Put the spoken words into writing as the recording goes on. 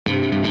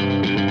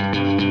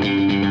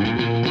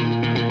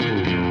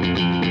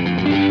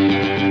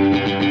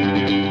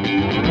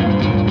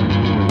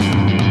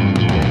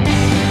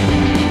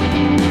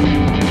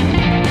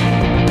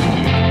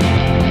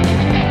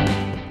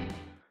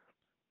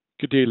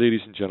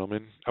ladies and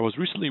gentlemen. I was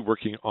recently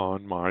working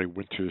on my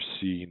winter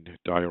scene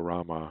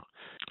diorama.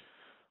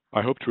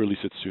 I hope to release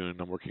it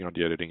soon. I'm working on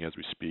the editing as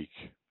we speak.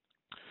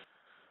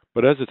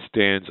 But as it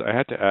stands, I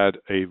had to add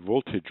a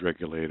voltage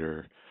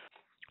regulator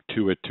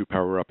to it to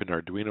power up an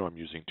Arduino I'm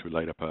using to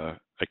light up a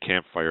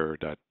campfire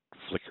that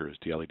flickers,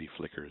 the LED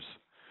flickers.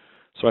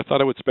 So I thought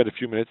I would spend a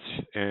few minutes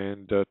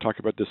and talk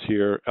about this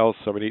here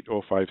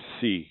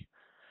L7805C.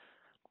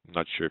 I'm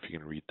not sure if you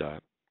can read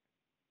that.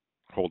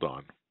 Hold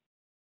on.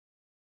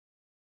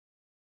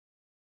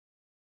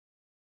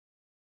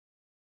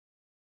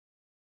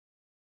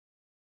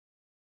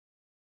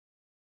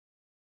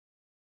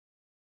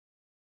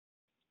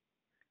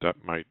 That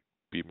might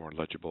be more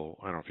legible.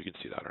 I don't know if you can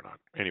see that or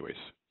not. Anyways,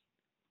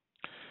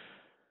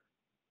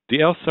 the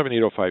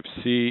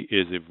L7805C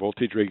is a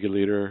voltage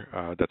regulator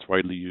that's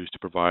widely used to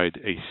provide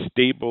a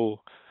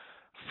stable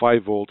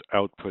 5-volt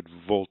output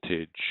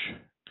voltage.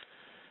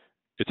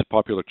 It's a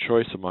popular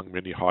choice among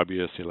many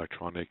hobbyists,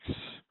 electronics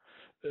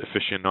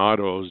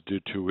aficionados due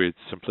to its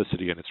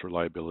simplicity and its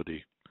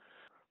reliability.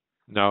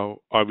 Now,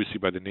 obviously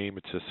by the name,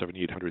 it's a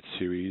 7800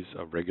 series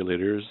of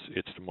regulators.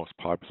 It's the most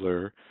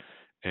popular,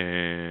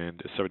 and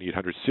the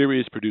 7800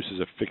 series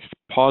produces a fixed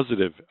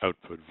positive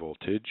output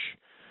voltage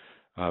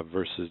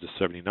versus the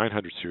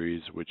 7900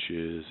 series, which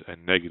is a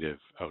negative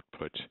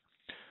output.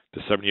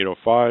 The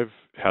 7805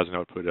 has an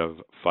output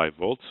of 5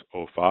 volts,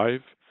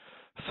 05.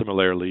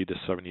 Similarly, the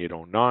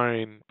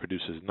 7809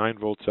 produces 9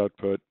 volts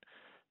output,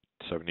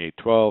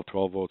 7812,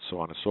 12 volts, so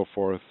on and so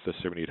forth. The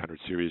 7800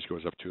 series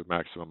goes up to a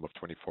maximum of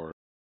 24.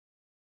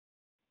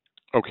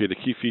 Okay, the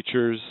key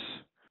features.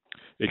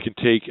 It can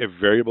take a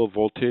variable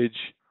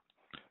voltage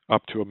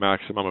up to a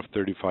maximum of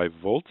 35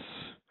 volts.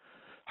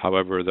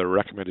 However, the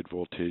recommended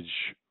voltage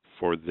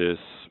for this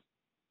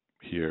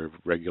here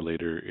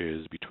regulator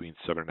is between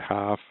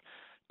 7.5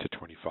 to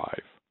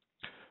 25.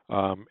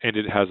 And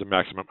it has a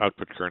maximum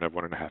output current of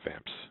 1.5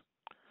 amps.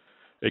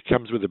 It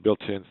comes with a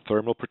built-in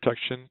thermal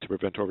protection to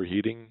prevent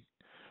overheating,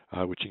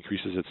 which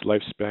increases its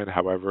lifespan.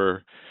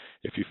 However,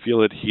 if you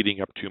feel it heating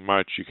up too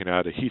much, you can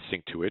add a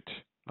heatsink to it,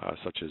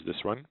 such as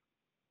this one.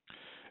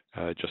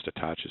 It just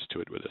attaches to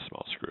it with a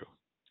small screw.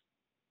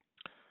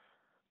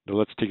 Now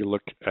let's take a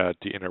look at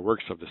the inner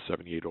works of the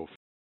 7805.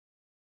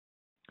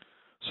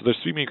 So there's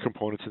 3 main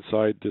components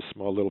inside this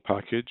small little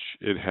package.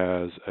 It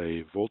has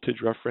a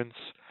voltage reference,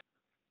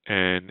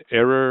 an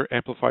error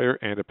amplifier,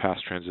 and a pass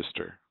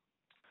transistor.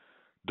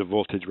 The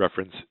voltage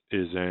reference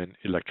is an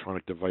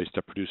electronic device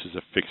that produces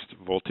a fixed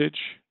voltage,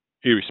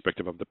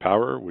 irrespective of the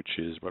power, which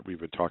is what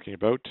we've been talking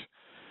about.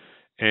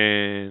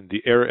 And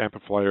the error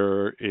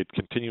amplifier, it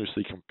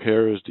continuously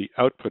compares the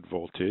output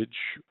voltage,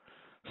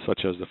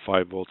 such as the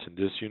 5 volts in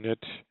this unit,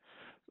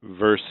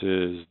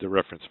 versus the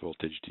reference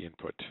voltage, the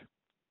input.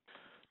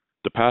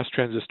 The pass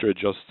transistor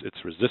adjusts its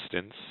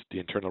resistance, the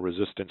internal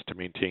resistance, to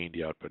maintain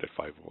the output at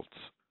 5 volts.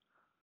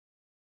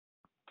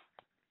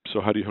 So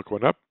how do you hook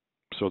one up?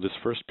 So this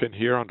first pin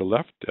here on the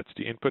left, that's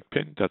the input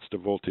pin, that's the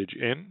voltage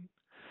in.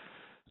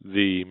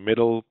 The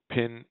middle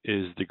pin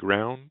is the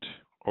ground,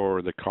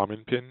 or the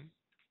common pin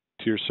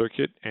to your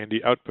circuit, and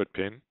the output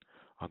pin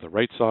on the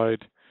right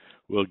side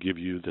will give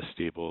you the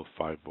stable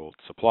 5-volt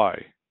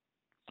supply.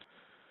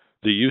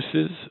 The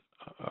uses,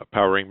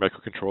 powering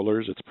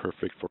microcontrollers. It's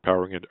perfect for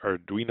powering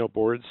Arduino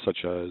boards,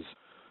 such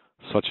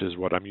as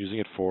what I'm using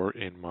it for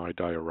in my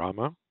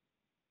diorama.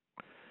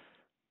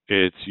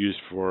 It's used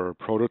for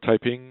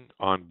prototyping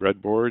on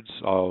breadboards.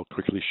 I'll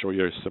quickly show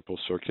you a simple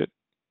circuit.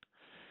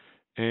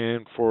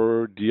 And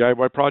for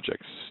DIY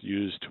projects,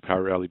 used to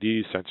power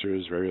LEDs,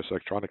 sensors, various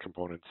electronic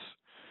components.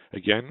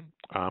 Again,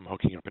 I'm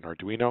hooking up an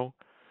Arduino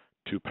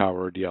to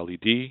power the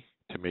LED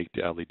to make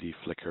the LED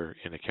flicker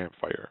in a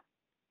campfire.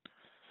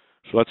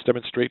 So let's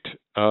demonstrate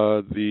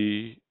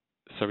the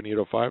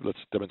 7805.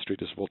 Let's demonstrate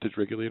this voltage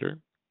regulator.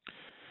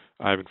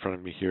 I have in front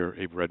of me here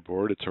a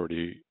breadboard. It's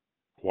already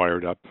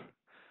wired up.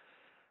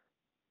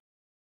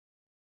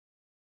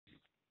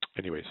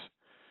 Anyways,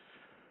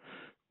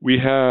 we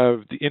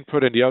have the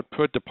input and the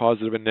output, the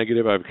positive and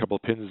negative. I have a couple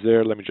of pins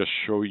there. Let me just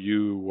show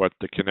you what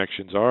the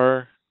connections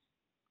are.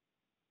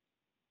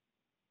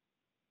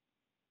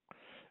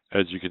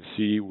 As you can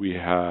see,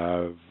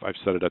 I've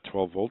set it at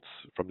 12 volts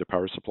from the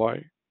power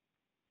supply.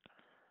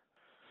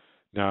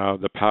 Now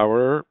the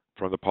power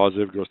from the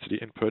positive goes to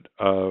the input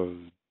of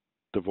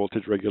the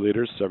voltage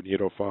regulator,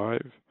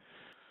 7805.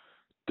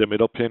 The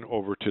middle pin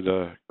over to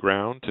the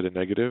ground, to the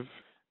negative.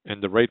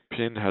 And the right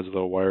pin has a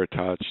little wire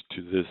attached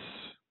to this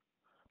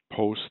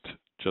post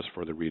just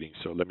for the reading.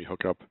 So let me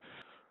hook up.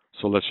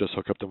 So let's just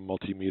hook up the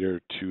multimeter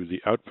to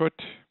the output.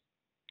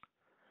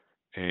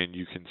 And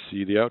you can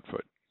see the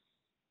output.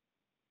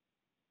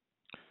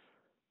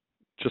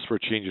 Just for a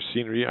change of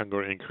scenery, I'm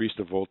going to increase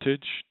the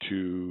voltage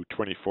to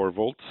 24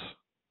 volts.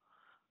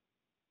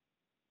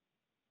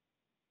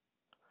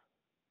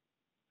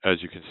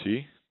 As you can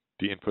see,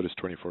 the input is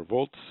 24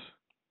 volts.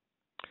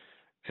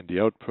 And the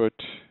output,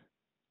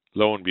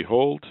 lo and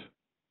behold,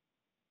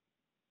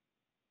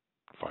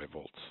 5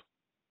 volts.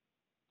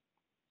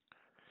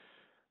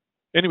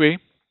 Anyway,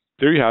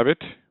 there you have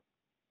it.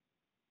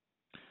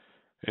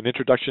 An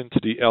introduction to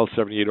the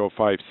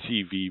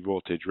L7805CV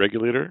voltage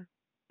regulator.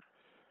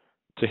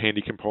 It's a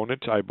handy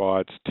component. I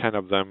bought 10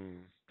 of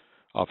them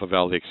off of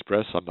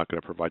AliExpress. I'm not going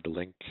to provide the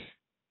link.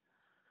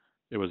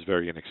 It was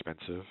very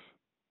inexpensive.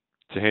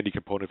 It's a handy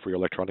component for your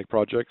electronic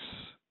projects.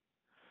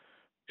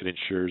 It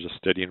ensures a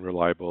steady and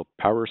reliable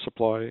power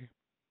supply.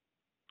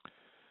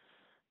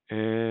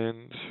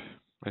 And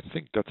I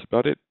think that's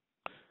about it.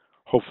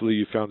 Hopefully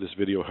you found this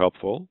video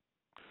helpful.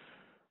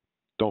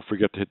 Don't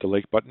forget to hit the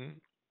like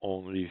button.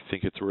 Only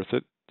think it's worth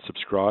it.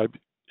 Subscribe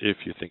if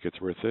you think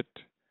it's worth it.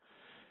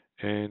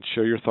 And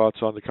share your thoughts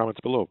on the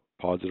comments below,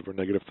 positive or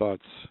negative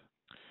thoughts.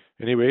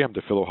 Anyway, I'm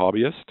the fellow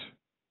hobbyist.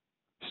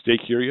 Stay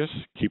curious,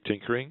 keep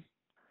tinkering,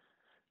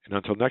 and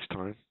until next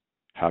time,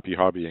 happy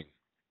hobbying.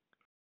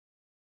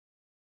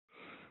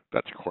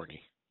 That's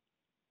corny.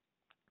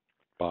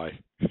 Bye.